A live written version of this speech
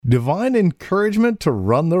Divine encouragement to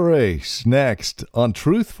run the race. Next on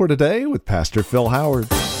Truth for Today with Pastor Phil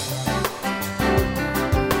Howard.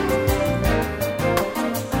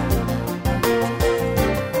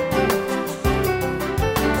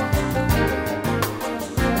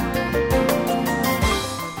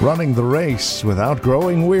 Running the race without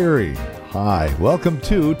growing weary. Hi, welcome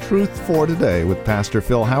to Truth for Today with Pastor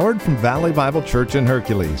Phil Howard from Valley Bible Church in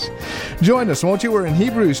Hercules. Join us, won't you? We're in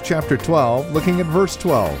Hebrews chapter 12, looking at verse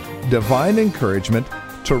 12. Divine encouragement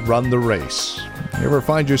to run the race. You ever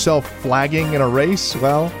find yourself flagging in a race?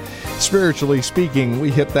 Well, spiritually speaking, we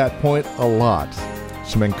hit that point a lot.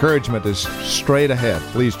 Some encouragement is straight ahead.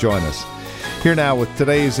 Please join us. Here now with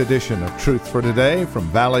today's edition of Truth for Today from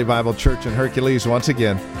Valley Bible Church in Hercules. Once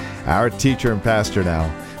again, our teacher and pastor now.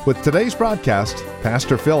 With today's broadcast,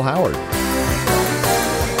 Pastor Phil Howard.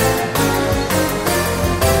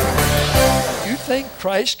 You think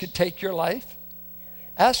Christ could take your life?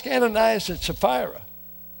 Ask Ananias and Sapphira.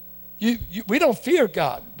 We don't fear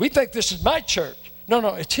God. We think this is my church.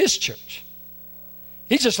 No, it's his church.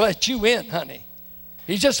 He just let you in, honey.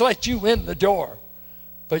 He just let you in the door.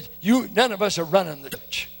 But none of us are running the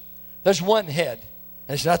church. There's one head,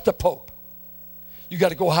 and it's not the Pope. You got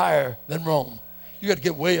to go higher than Rome. You got to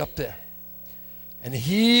get way up there. And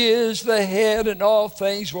he is the head, and all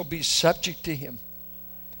things will be subject to him.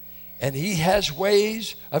 And he has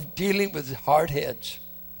ways of dealing with hard heads.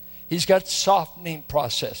 He's got softening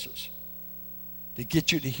processes to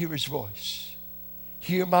get you to hear his voice.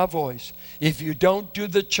 Hear my voice. If you don't do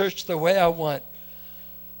the church the way I want,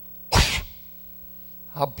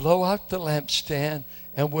 I'll blow out the lampstand,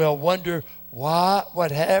 and we'll wonder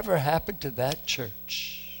whatever happened to that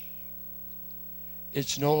church.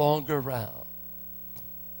 It's no longer around.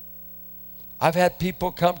 I've had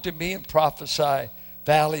people come to me and prophesy,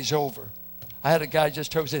 Valley's over. I had a guy just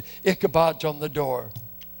told me, said, Ichabod's on the door.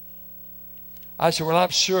 I said, well, I'm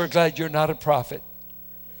sure glad you're not a prophet.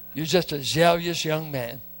 You're just a zealous young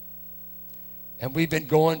man. And we've been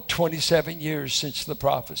going 27 years since the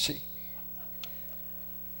prophecy.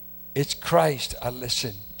 It's Christ I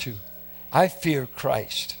listen to. I fear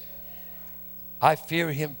Christ. I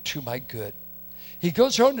fear him to my good. He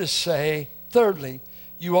goes on to say, thirdly,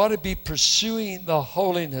 you ought to be pursuing the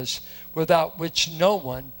holiness without which no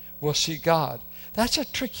one will see God. That's a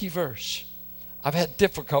tricky verse. I've had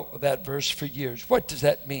difficulty with that verse for years. What does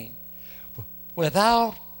that mean?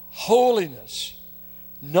 Without holiness,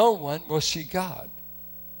 no one will see God.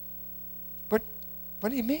 What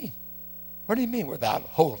do you mean? What do you mean without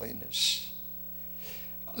holiness?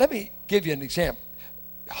 Let me give you an example.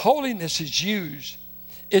 Holiness is used.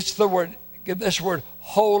 It's the word. This word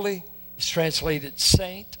holy is translated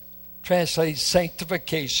saint, translated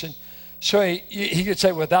sanctification. So he could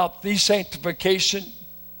say without the sanctification,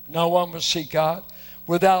 no one will see God.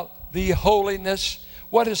 Without the holiness,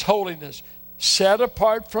 what is holiness? Set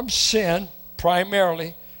apart from sin,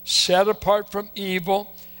 primarily, set apart from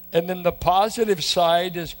evil. And then the positive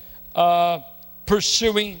side is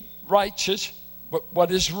pursuing righteous, what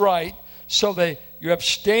is right. So you're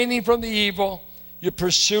abstaining from the evil, you're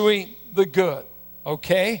pursuing the good,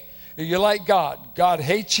 okay? You're like God. God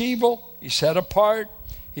hates evil. He's set apart.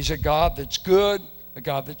 He's a God that's good, a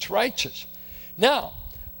God that's righteous. Now,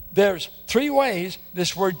 there's three ways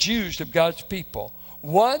this word's used of God's people.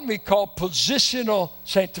 One we call positional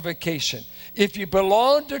sanctification. If you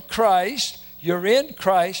belong to Christ, you're in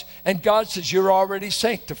Christ, and God says you're already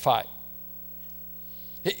sanctified.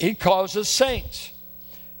 He calls us saints.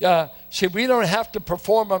 See, we don't have to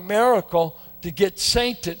perform a miracle to get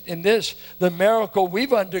sainted in this. The miracle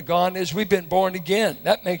we've undergone is we've been born again.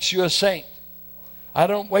 That makes you a saint. I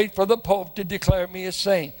don't wait for the Pope to declare me a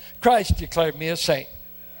saint. Christ declared me a saint.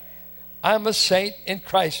 I'm a saint in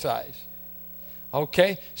Christ's eyes.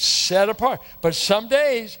 Okay? Set apart. But some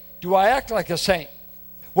days, do I act like a saint?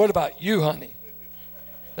 What about you, honey?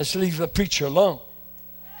 Let's leave the preacher alone.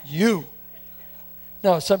 You.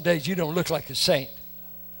 No, some days you don't look like a saint.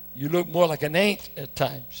 You look more like an ain't at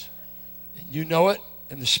times. And you know it,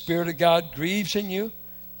 and the Spirit of God grieves in you.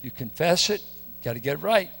 You confess it. You got to get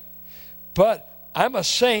right. But I'm a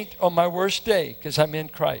saint on my worst day because I'm in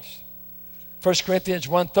Christ. 1 Corinthians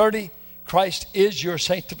 1:30, Christ is your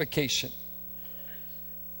sanctification.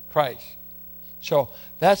 Christ. So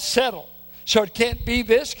that's settled. So it can't be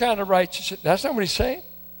this kind of righteousness. That's not what he's saying.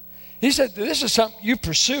 He said this is something you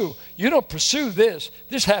pursue. You don't pursue this.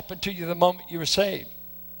 This happened to you the moment you were saved.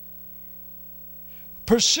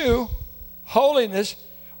 Pursue holiness.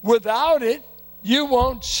 Without it, you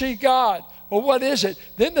won't see God. Well, what is it?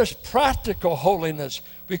 Then there's practical holiness.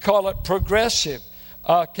 We call it progressive.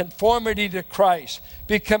 conformity to Christ,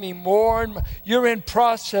 becoming more and more. You're in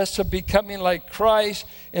process of becoming like Christ,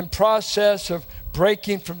 in process of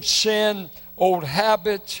breaking from sin, old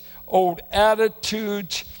habits, old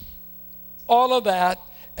attitudes, all of that,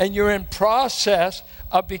 and you're in process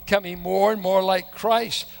of becoming more and more like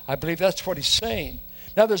Christ. I believe that's what he's saying.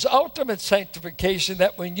 Now, there's ultimate sanctification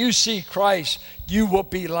that when you see Christ, you will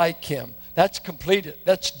be like him. That's completed.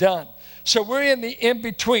 That's done. So we're in the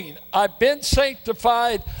in-between. I've been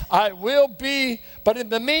sanctified. I will be. But in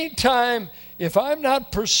the meantime, if I'm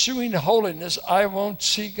not pursuing holiness, I won't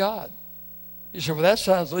see God. You say, well, that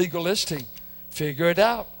sounds legalistic. Figure it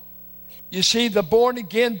out. You see, the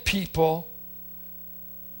born-again people,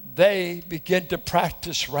 they begin to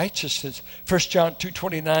practice righteousness. 1 John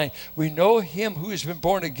 2:29, we know him who has been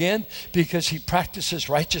born again because he practices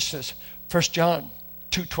righteousness. 1 John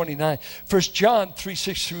 2:29. 1 John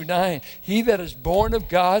 3:6-9, he that is born of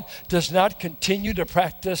God does not continue to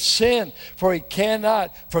practice sin, for he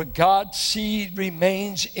cannot, for God's seed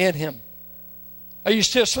remains in him. Are you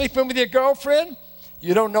still sleeping with your girlfriend?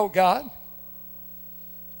 You don't know God.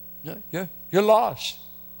 You're lost.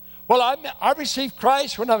 Well, I received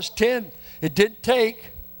Christ when I was 10. It didn't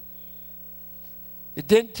take. It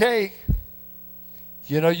didn't take.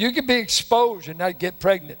 You know, you can be exposed and not get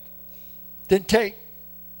pregnant. Didn't take.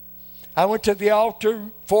 I went to the altar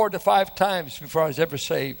 4 to 5 times before I was ever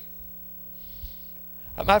saved.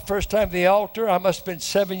 My first time at the altar, I must have been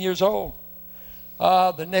 7 years old.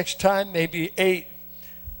 The next time, maybe 8.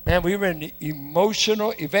 Man, we were in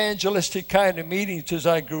emotional, evangelistic kind of meetings as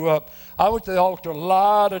I grew up. I went to the altar a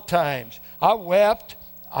lot of times. I wept,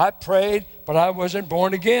 I prayed, but I wasn't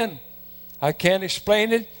born again. I can't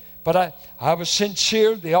explain it, but I was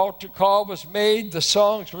sincere. The altar call was made. The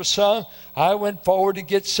songs were sung. I went forward to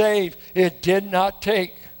get saved. It did not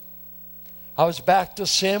take. I was back to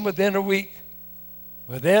sin within a week.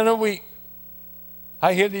 Within a week.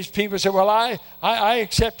 I hear these people say, well, I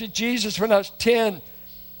accepted Jesus when I was 10.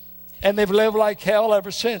 And they've lived like hell ever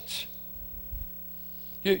since.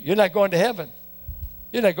 You're not going to heaven.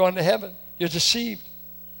 You're not going to heaven. You're deceived.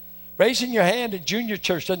 Raising your hand in junior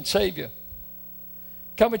church doesn't save you.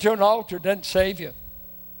 Coming to an altar doesn't save you.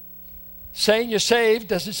 Saying you're saved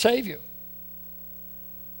doesn't save you.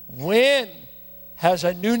 When has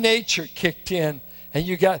a new nature kicked in and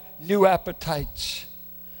you got new appetites,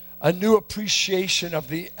 a new appreciation of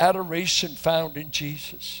the adoration found in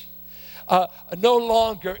Jesus? No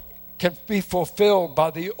longer can be fulfilled by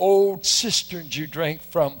the old cisterns you drank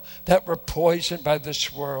from that were poisoned by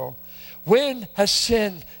this world. When has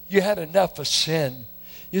sin, you had enough of sin?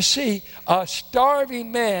 You see, a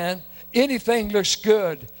starving man, anything looks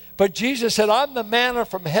good. But Jesus said, I'm the manna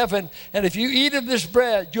from heaven, and if you eat of this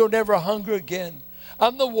bread, you'll never hunger again.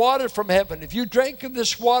 I'm the water from heaven. If you drink of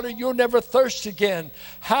this water, you'll never thirst again.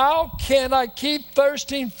 How can I keep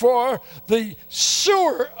thirsting for the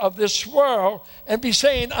sewer of this world and be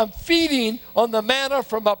saying I'm feeding on the manna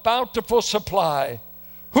from a bountiful supply?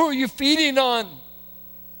 Who are you feeding on?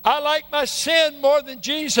 I like my sin more than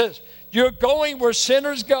Jesus. You're going where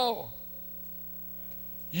sinners go.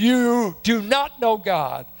 You do not know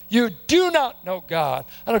God. You do not know God.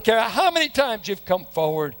 I don't care how many times you've come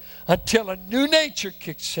forward until a new nature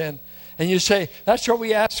kicks in. And you say, that's what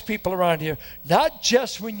we ask people around here. Not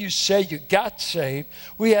just when you say you got saved.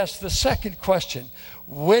 We ask the second question.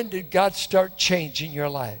 When did God start changing your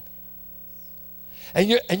life? And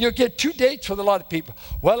you'll get 2 dates with a lot of people.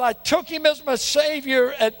 Well, I took him as my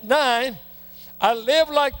Savior at 9. I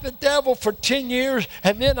lived like the devil for 10 years.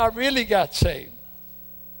 And then I really got saved.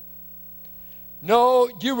 No,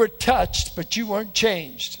 you were touched, but you weren't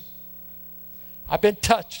changed. I've been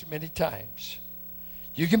touched many times.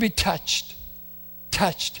 You can be touched,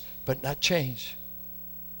 but not changed.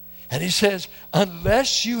 And he says,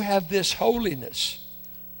 unless you have this holiness,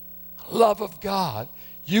 love of God,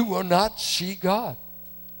 you will not see God.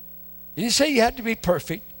 He didn't say you had to be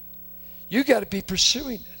perfect. You got to be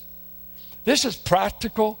pursuing it. This is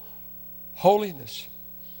practical holiness.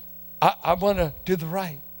 I want to do the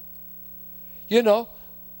right. You know,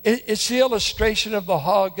 it's the illustration of the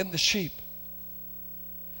hog and the sheep.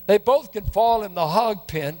 They both can fall in the hog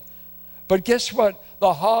pen, but guess what?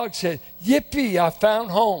 The hog said, yippee, I found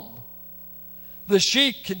home. The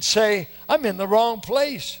sheep can say, I'm in the wrong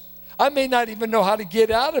place. I may not even know how to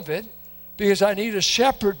get out of it because I need a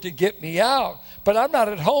shepherd to get me out, but I'm not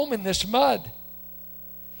at home in this mud.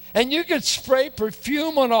 And you could spray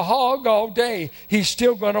perfume on a hog all day. He's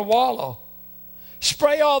still going to wallow.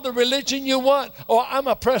 Spray all the religion you want. Oh, I'm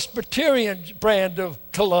a Presbyterian brand of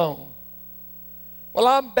cologne. Well,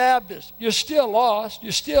 I'm Baptist. You're still lost.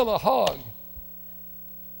 You're still a hog.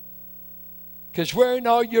 Because wearing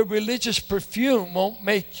all your religious perfume won't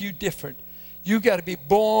make you different. You got to be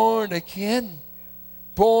born again.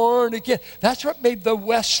 Born again. That's what made the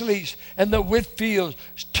Wesleys and the Whitfields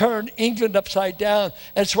turn England upside down.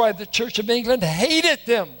 That's why the Church of England hated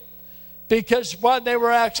them. Because when they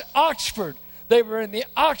were at Oxford, they were in the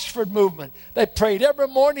Oxford movement. They prayed every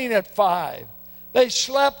morning at 5. They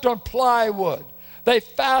slept on plywood. They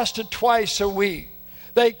fasted twice a week.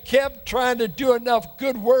 They kept trying to do enough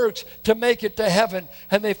good works to make it to heaven.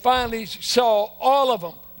 And they finally saw all of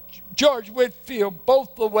them. George Whitfield,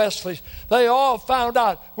 both the Wesleys, they all found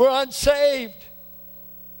out we're unsaved.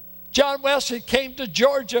 John Wesley came to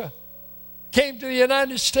Georgia, came to the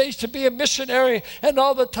United States to be a missionary. And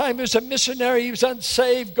all the time he was a missionary, he was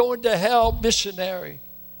unsaved, going to hell, missionary.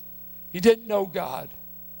 He didn't know God.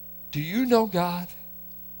 Do you know God?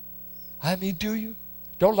 I mean, do you?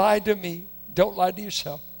 Don't lie to me. Don't lie to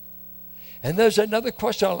yourself. And there's another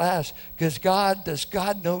question I'll ask. Does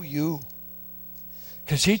God know you?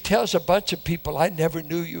 Because he tells a bunch of people, I never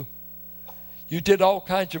knew you. You did all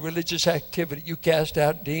kinds of religious activity. You cast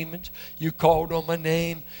out demons. You called on my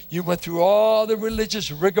name. You went through all the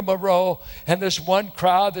religious rigmarole. And there's one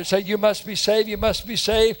crowd that say, you must be saved, you must be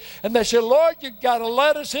saved. And they say, Lord, you got to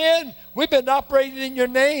let us in. We've been operating in your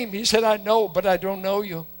name. He said, I know, but I don't know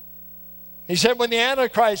you. He said, when the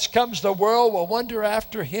Antichrist comes, the world will wonder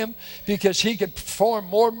after him because he could perform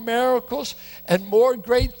more miracles and more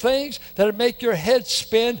great things that'll make your head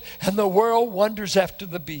spin, and the world wonders after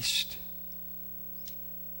the beast.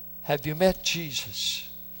 Have you met Jesus?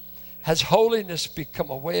 Has holiness become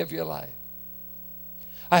a way of your life?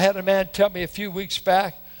 I had a man tell me a few weeks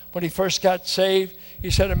back when he first got saved. He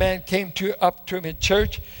said a man came up to him in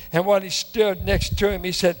church, and when he stood next to him,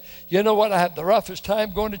 he said, you know what, I have the roughest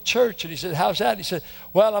time going to church. And he said, how's that? He said,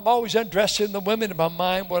 well, I'm always undressing the women in my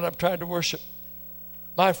mind when I'm trying to worship.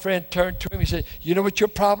 My friend turned to him, he said, you know what your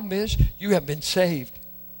problem is? You have been saved.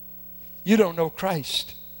 You don't know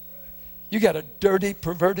Christ. You got a dirty,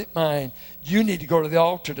 perverted mind. You need to go to the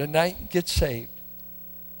altar tonight and get saved.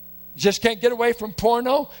 You just can't get away from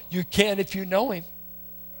porno? You can if you know him.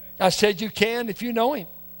 I said you can if you know him.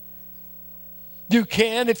 You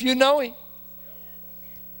can if you know him.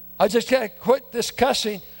 I just got to quit this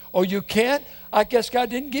cussing. Oh, you can't? I guess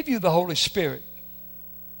God didn't give you the Holy Spirit.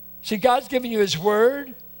 See, God's giving you his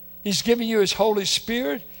word. He's giving you his Holy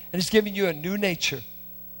Spirit. And he's giving you a new nature.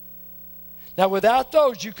 Now, without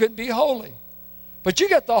those, you couldn't be holy. But you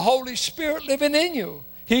got the Holy Spirit living in you.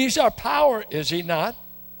 He's our power, is he not?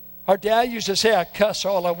 Our dad used to say, I cuss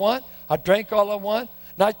all I want. I drink all I want.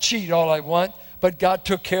 Not cheat all I want, but God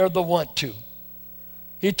took care of the want to.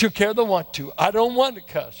 He took care of the want to. I don't want to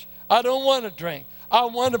cuss. I don't want to drink. I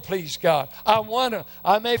want to please God.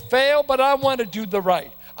 I may fail, but I want to do the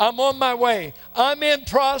right. I'm on my way. I'm in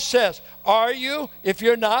process. Are you? If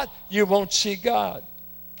you're not, you won't see God.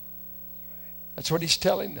 That's what he's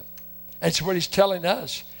telling them. That's what he's telling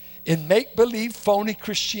us. In make-believe, phony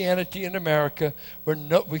Christianity in America,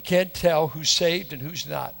 we can't tell who's saved and who's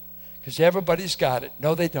not. Because everybody's got it.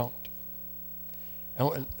 No, they don't.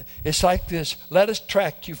 And it's like this. Let us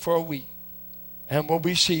track you for a week. And will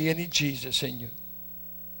we see any Jesus in you?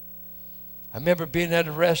 I remember being at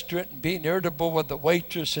a restaurant and being irritable with the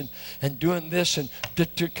waitress and doing this and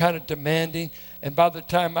kind of demanding. And by the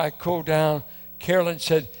time I cooled down, Carolyn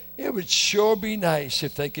said, it would sure be nice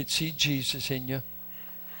if they could see Jesus in you.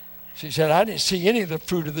 She said, I didn't see any of the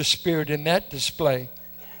fruit of the Spirit in that display.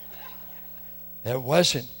 There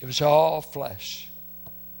wasn't. It was all flesh.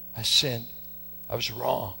 I sinned. I was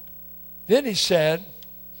wrong. Then he said,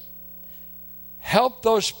 help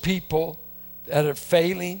those people that are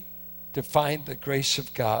failing to find the grace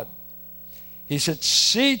of God. He said,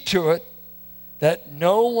 see to it that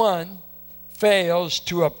no one fails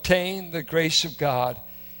to obtain the grace of God.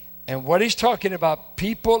 And what he's talking about,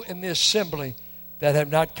 people in the assembly that have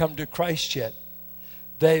not come to Christ yet.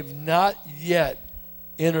 They've not yet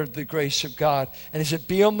entered the grace of God. And he said,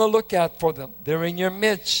 be on the lookout for them. They're in your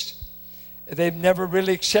midst. They've never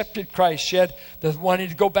really accepted Christ yet. They're wanting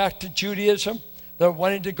to go back to Judaism. They're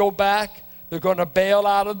wanting to go back. They're going to bail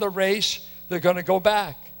out of the race. They're going to go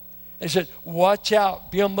back. And he said, watch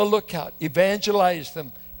out. Be on the lookout. Evangelize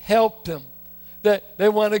them. Help them. They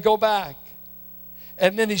want to go back.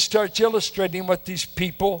 And then he starts illustrating what these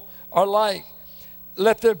people are like.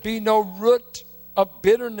 Let there be no root of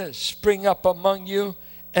bitterness spring up among you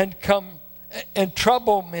and come and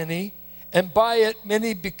trouble many, and by it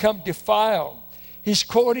many become defiled. He's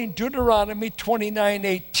quoting Deuteronomy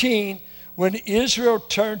 29:18. When Israel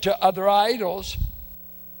turned to other idols,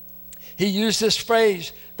 he used this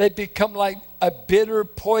phrase, they become like a bitter,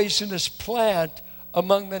 poisonous plant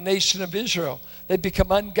among the nation of Israel. They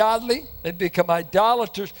become ungodly. They become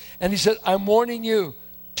idolaters. And he said, I'm warning you,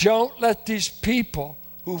 don't let these people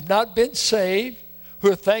who've not been saved,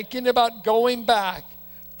 who are thinking about going back,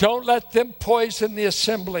 don't let them poison the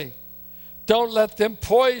assembly. Don't let them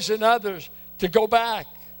poison others to go back.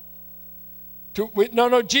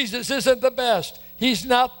 No, Jesus isn't the best. He's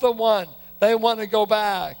not the one. They want to go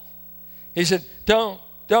back. He said, don't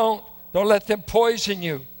let them poison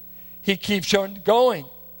you. He keeps on going.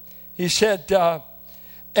 He said,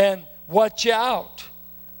 and watch out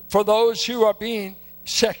for those who are being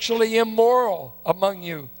sexually immoral among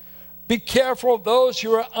you. Be careful of those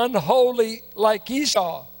who are unholy like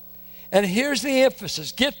Esau. And here's the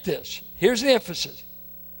emphasis. Get this. Here's the emphasis.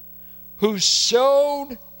 Who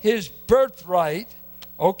sold his birthright.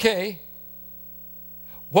 Okay.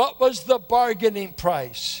 What was the bargaining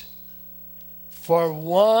price? For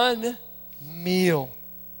one meal.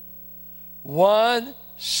 One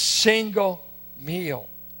single meal.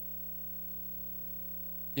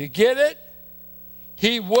 You get it?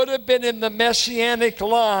 He would have been in the messianic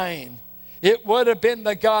line. It would have been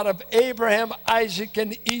the God of Abraham, Isaac,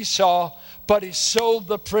 and Esau, but he sold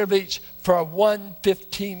the privilege for a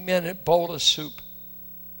 15-minute bowl of soup.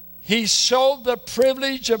 He sold the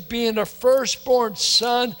privilege of being a firstborn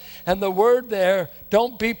son, and the word there,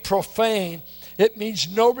 don't be profane, it means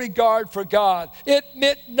no regard for God. It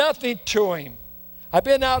meant nothing to him. I've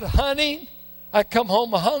been out hunting. I come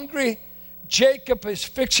home hungry. Jacob is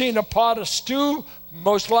fixing a pot of stew,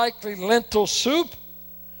 most likely lentil soup.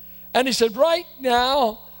 And he said, right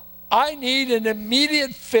now, I need an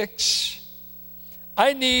immediate fix.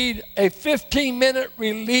 I need a 15-minute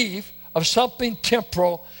relief of something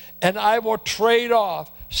temporal, and I will trade off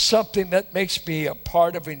something that makes me a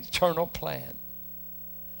part of an eternal plan.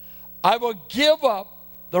 I will give up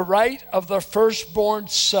the right of the firstborn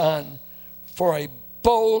son for a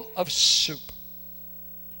bowl of soup.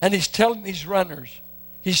 And he's telling these runners,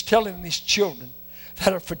 he's telling these children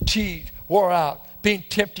that are fatigued, wore out, being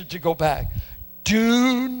tempted to go back,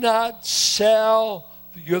 do not sell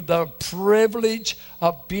the privilege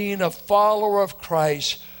of being a follower of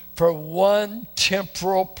Christ for one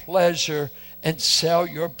temporal pleasure and sell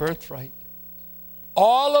your birthright.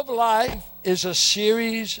 All of life is a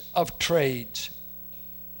series of trades.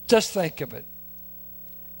 Just think of it.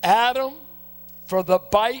 Adam, for the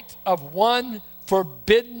bite of one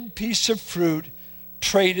forbidden piece of fruit,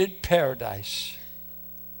 traded paradise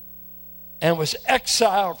and was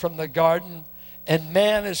exiled from the garden, and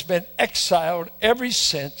man has been exiled ever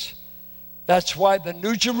since. That's why the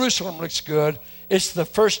New Jerusalem looks good. It's the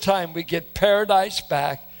first time we get paradise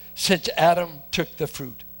back since Adam took the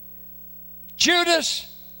fruit.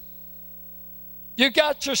 Judas, you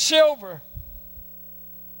got your silver,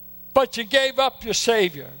 but you gave up your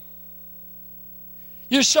Savior.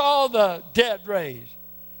 You saw the dead raised.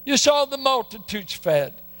 You saw the multitudes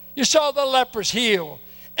fed. You saw the lepers healed.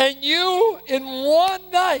 And you, in one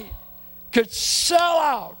night, could sell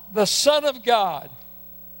out the Son of God.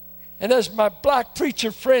 And as my black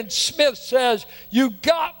preacher friend Smith says, you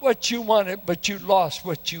got what you wanted, but you lost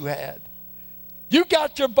what you had. You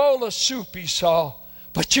got your bowl of soup, Esau,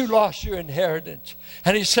 but you lost your inheritance.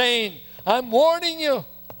 And he's saying, I'm warning you.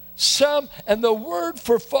 And the word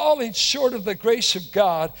for falling short of the grace of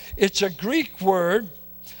God, it's a Greek word.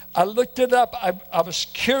 I looked it up. I was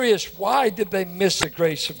curious, why did they miss the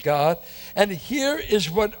grace of God? And here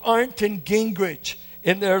is what Arndt and Gingrich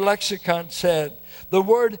in their lexicon said. The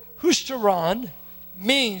word husteron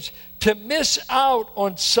means to miss out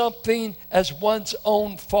on something as one's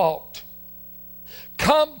own fault.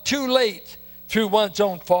 Come too late through one's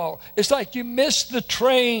own fault. It's like you missed the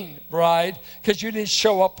train ride because you didn't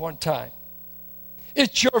show up on time.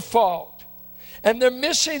 It's your fault. And they're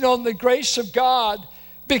missing on the grace of God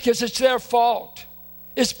because it's their fault.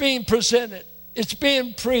 It's being presented. It's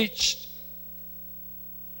being preached.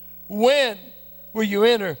 When will you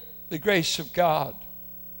enter the grace of God?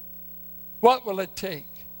 What will it take?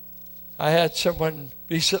 I had someone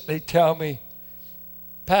recently tell me,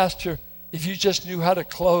 Pastor, if you just knew how to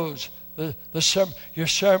close, your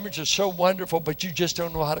sermons are so wonderful, but you just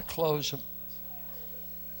don't know how to close them.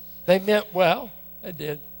 They meant well. They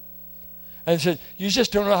did. And I said, you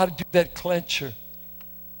just don't know how to do that clencher.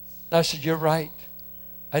 And I said, you're right.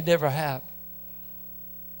 I never have.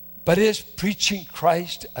 But is preaching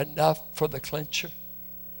Christ enough for the clencher?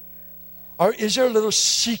 Or is there a little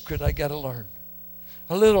secret I got to learn?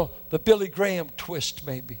 The Billy Graham twist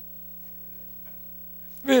maybe.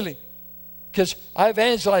 Really. Because I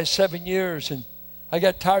evangelized 7 years and I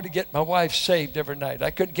got tired of getting my wife saved every night.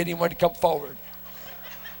 I couldn't get anyone to come forward.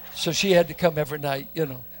 So she had to come every night,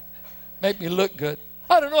 make me look good.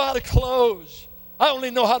 I don't know how to close. I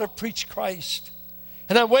only know how to preach Christ.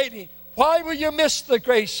 And I'm waiting. Why will you miss the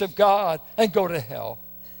grace of God and go to hell?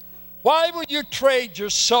 Why will you trade your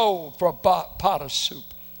soul for a pot of soup?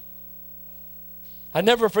 I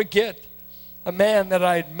never forget a man that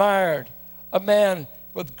I admired, a man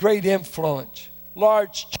with great influence,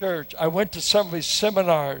 large church. I went to some of his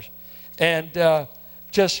seminars and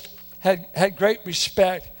just had great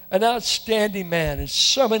respect. An outstanding man in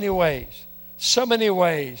so many ways.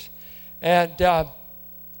 And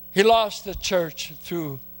he lost the church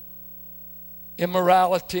through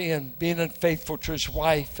immorality and being unfaithful to his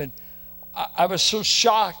wife. And I was so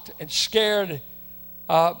shocked and scared.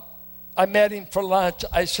 I met him for lunch.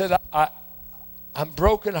 I said, I'm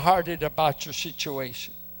brokenhearted about your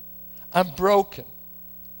situation. I'm broken.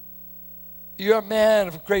 You're a man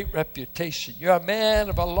of great reputation. You're a man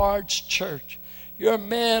of a large church. You're a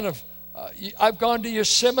man of, I've gone to your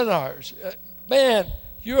seminars. Man,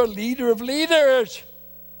 you're a leader of leaders.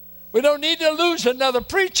 We don't need to lose another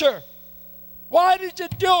preacher. Why did you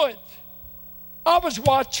do it? I was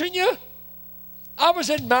watching you. I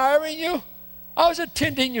was admiring you. I was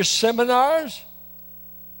attending your seminars.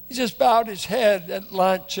 He just bowed his head at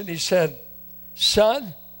lunch and he said,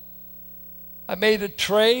 son, I made a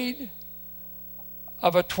trade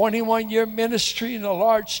of a 21-year ministry in a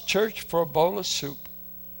large church for a bowl of soup.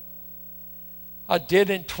 I did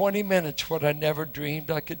in 20 minutes what I never dreamed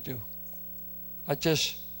I could do. I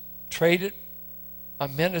just traded my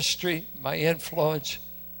ministry, my influence.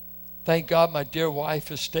 Thank God my dear wife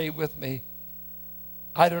has stayed with me.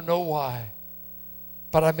 I don't know why,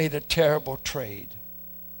 but I made a terrible trade.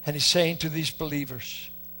 And he's saying to these believers,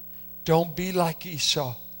 don't be like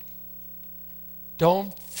Esau.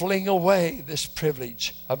 Don't fling away this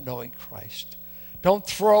privilege of knowing Christ. Don't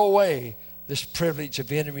throw away this privilege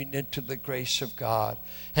of entering into the grace of God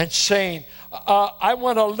and saying, I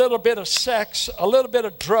want a little bit of sex, a little bit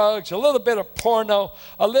of drugs, a little bit of porno,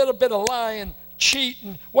 a little bit of lying,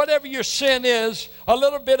 cheating, whatever your sin is, a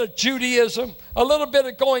little bit of Judaism, a little bit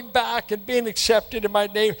of going back and being accepted in my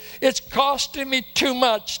neighbor. It's costing me too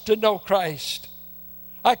much to know Christ.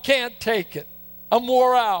 I can't take it. I'm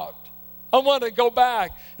wore out. I want to go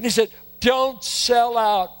back. And he said, don't sell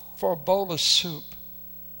out for a bowl of soup.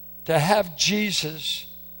 To have Jesus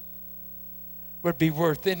would be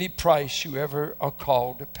worth any price you ever are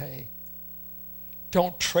called to pay.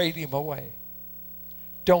 Don't trade him away.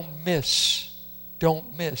 Don't miss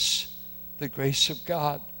the grace of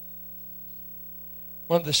God.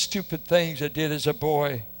 One of the stupid things I did as a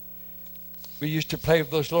boy, we used to play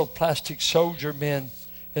with those little plastic soldier men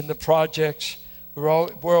in the projects. We were all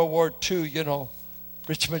World War II, you know.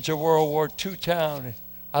 Richmond's a World War II town.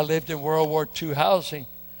 I lived in World War II housing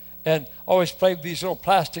and always played with these little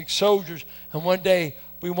plastic soldiers. And one day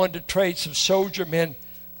we wanted to trade some soldier men.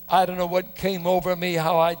 I don't know what came over me,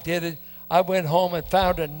 how I did it. I went home and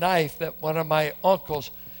found a knife that one of my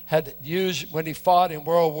uncles had used when he fought in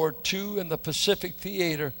World War II in the Pacific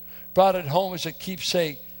Theater. Brought it home as a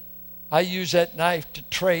keepsake. I used that knife to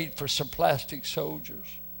trade for some plastic soldiers.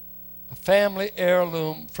 A family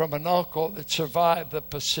heirloom from an uncle that survived the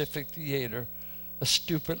Pacific Theater. A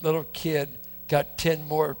stupid little kid got 10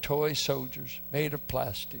 more toy soldiers made of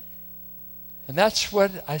plastic. And that's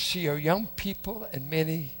what I see our young people and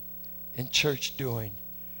many in church doing.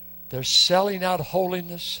 They're selling out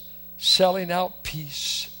holiness, selling out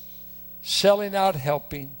peace, selling out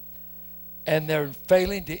helping, and they're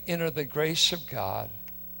failing to enter the grace of God.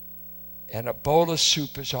 And a bowl of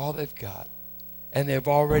soup is all they've got. And they've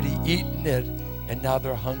already eaten it, and now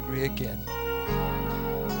they're hungry again.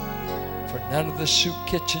 For none of the soup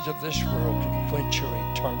kitchens of this world can quench your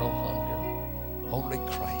eternal hunger. Only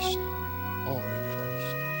Christ. Only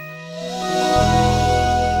Christ.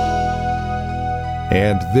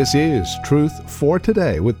 And this is Truth for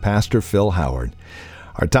Today with Pastor Phil Howard.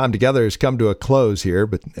 Our time together has come to a close here,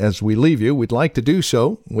 but as we leave you, we'd like to do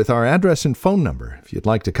so with our address and phone number if you'd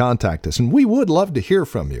like to contact us, and we would love to hear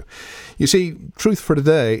from you. You see, Truth for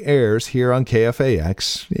Today airs here on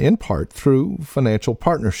KFAX in part through financial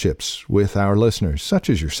partnerships with our listeners, such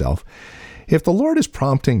as yourself. If the Lord is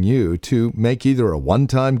prompting you to make either a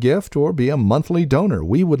one-time gift or be a monthly donor,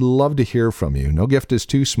 we would love to hear from you. No gift is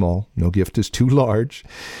too small. No gift is too large.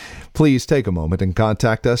 Please take a moment and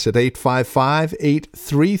contact us at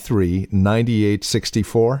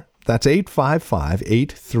 855-833-9864. That's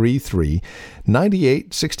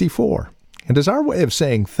 855-833-9864. And as our way of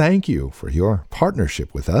saying thank you for your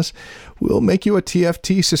partnership with us, we'll make you a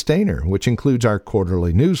TFT sustainer, which includes our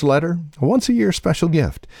quarterly newsletter, a once-a-year special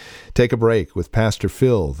gift. Take a break with Pastor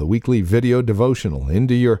Phil, the weekly video devotional,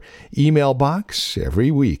 into your email box every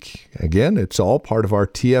week. Again, it's all part of our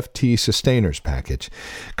TFT sustainers package.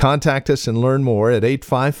 Contact us and learn more at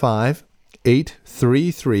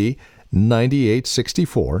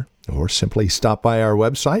 855-833-9864, or simply stop by our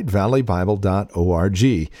website,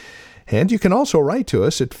 valleybible.org. And you can also write to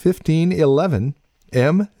us at 1511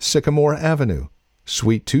 M. Sycamore Avenue,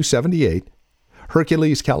 Suite 278,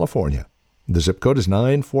 Hercules, California. The zip code is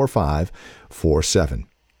 94547.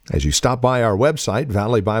 As you stop by our website,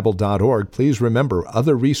 valleybible.org, please remember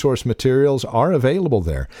other resource materials are available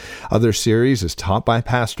there. Other series is taught by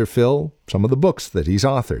Pastor Phil, some of the books that he's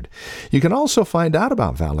authored. You can also find out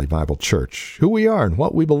about Valley Bible Church, who we are and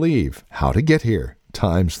what we believe, how to get here,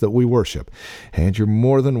 times that we worship, and you're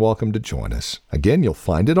more than welcome to join us. Again, you'll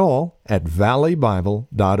find it all at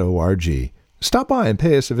valleybible.org. Stop by and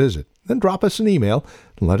pay us a visit, then drop us an email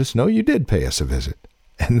and let us know you did pay us a visit.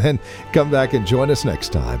 And then come back and join us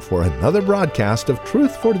next time for another broadcast of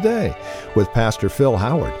Truth for Today with Pastor Phil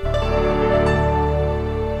Howard.